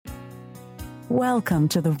Welcome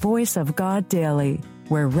to the Voice of God Daily,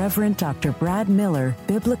 where Reverend Dr. Brad Miller,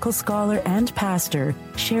 biblical scholar and pastor,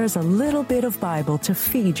 shares a little bit of Bible to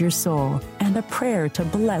feed your soul and a prayer to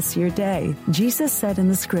bless your day. Jesus said in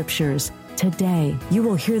the scriptures, "Today you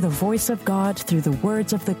will hear the voice of God through the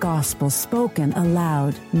words of the gospel spoken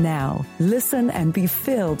aloud." Now, listen and be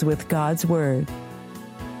filled with God's word.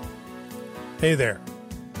 Hey there.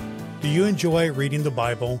 Do you enjoy reading the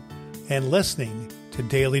Bible and listening to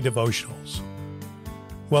daily devotionals?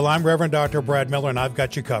 Well, I'm Reverend Dr. Brad Miller, and I've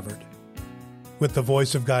got you covered with the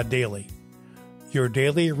Voice of God Daily, your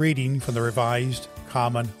daily reading from the Revised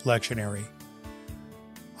Common Lectionary.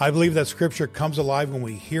 I believe that Scripture comes alive when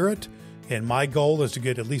we hear it, and my goal is to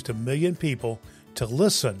get at least 1 million people to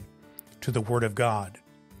listen to the Word of God.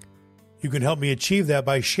 You can help me achieve that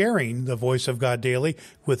by sharing the Voice of God Daily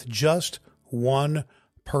with just one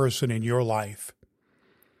person in your life.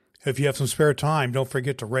 If you have some spare time, don't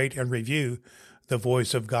forget to rate and review the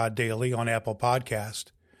Voice of God Daily on Apple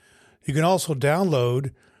Podcast. You can also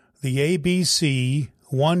download the ABC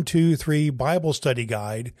 123 Bible Study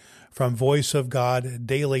Guide from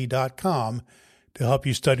voiceofgoddaily.com to help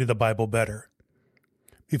you study the Bible better.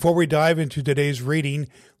 Before we dive into today's reading,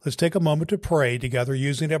 let's take a moment to pray together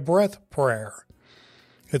using a breath prayer.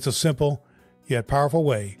 It's a simple yet powerful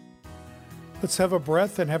way. Let's have a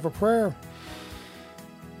breath and have a prayer.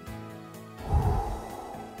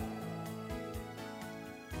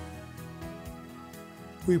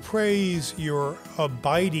 We praise your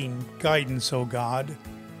abiding guidance, O God,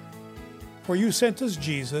 for you sent us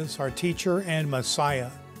Jesus, our teacher and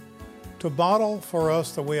Messiah, to model for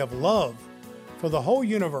us the way of love for the whole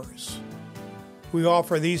universe. We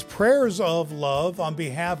offer these prayers of love on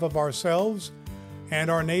behalf of ourselves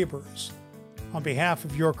and our neighbors, on behalf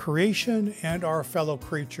of your creation and our fellow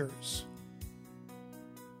creatures.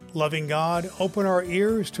 Loving God, open our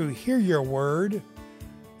ears to hear your word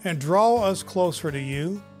and draw us closer to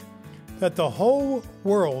you, that the whole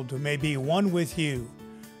world may be one with you,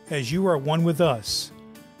 as you are one with us.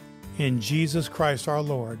 In Jesus Christ our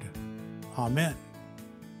Lord. Amen.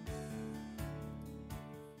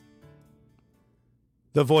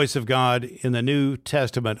 The Voice of God in the New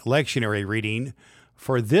Testament lectionary reading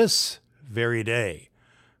for this very day,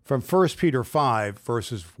 from 1 Peter 5,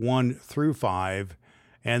 verses 1 through 5,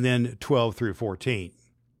 and then 12 through 14.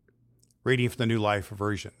 Reading from the New Life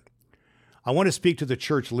Version. I want to speak to the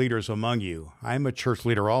church leaders among you. I am a church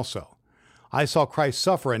leader also. I saw Christ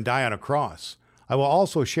suffer and die on a cross. I will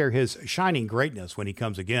also share his shining greatness when he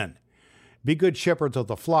comes again. Be good shepherds of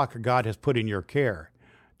the flock God has put in your care.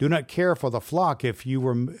 Do not care for the flock if you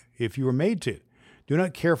were made to. Do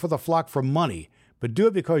not care for the flock for money, but do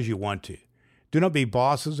it because you want to. Do not be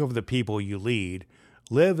bosses over the people you lead.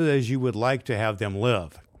 Live as you would like to have them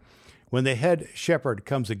live. When the head shepherd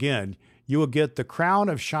comes again, you will get the crown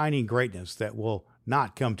of shining greatness that will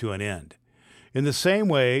not come to an end. In the same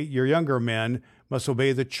way, your younger men must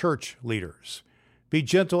obey the church leaders. Be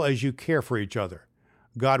gentle as you care for each other.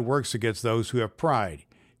 God works against those who have pride.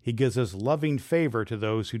 He gives us loving favor to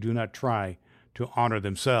those who do not try to honor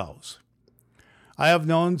themselves. I have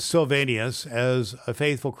known Silvanus as a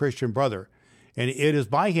faithful Christian brother, and it is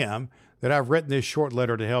by him that I've written this short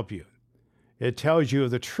letter to help you. It tells you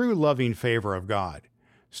of the true loving favor of God.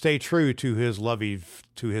 Stay true to his loving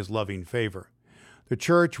favor. The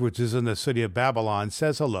church, which is in the city of Babylon,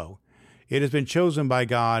 says hello. It has been chosen by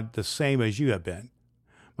God the same as you have been.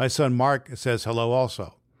 My son Mark says hello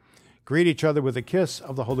also. Greet each other with a kiss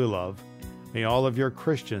of the holy love. May all of your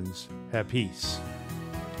Christians have peace.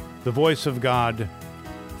 The Voice of God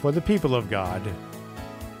for the people of God.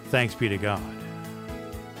 Thanks be to God.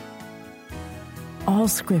 All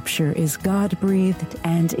Scripture is God-breathed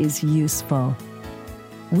and is useful.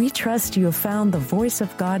 We trust you have found the Voice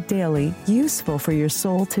of God Daily useful for your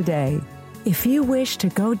soul today. If you wish to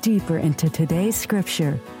go deeper into today's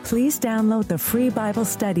Scripture, please download the free Bible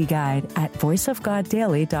study guide at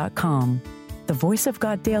voiceofgoddaily.com. The Voice of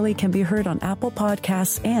God Daily can be heard on Apple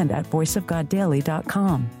Podcasts and at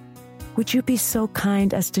voiceofgoddaily.com. Would you be so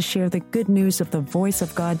kind as to share the good news of the Voice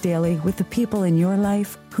of God Daily with the people in your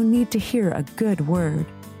life who need to hear a good word?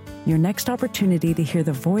 Your next opportunity to hear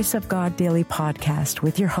the Voice of God Daily podcast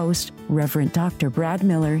with your host, Reverend Dr. Brad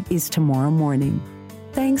Miller, is tomorrow morning.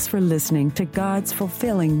 Thanks for listening to God's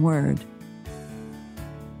fulfilling Word.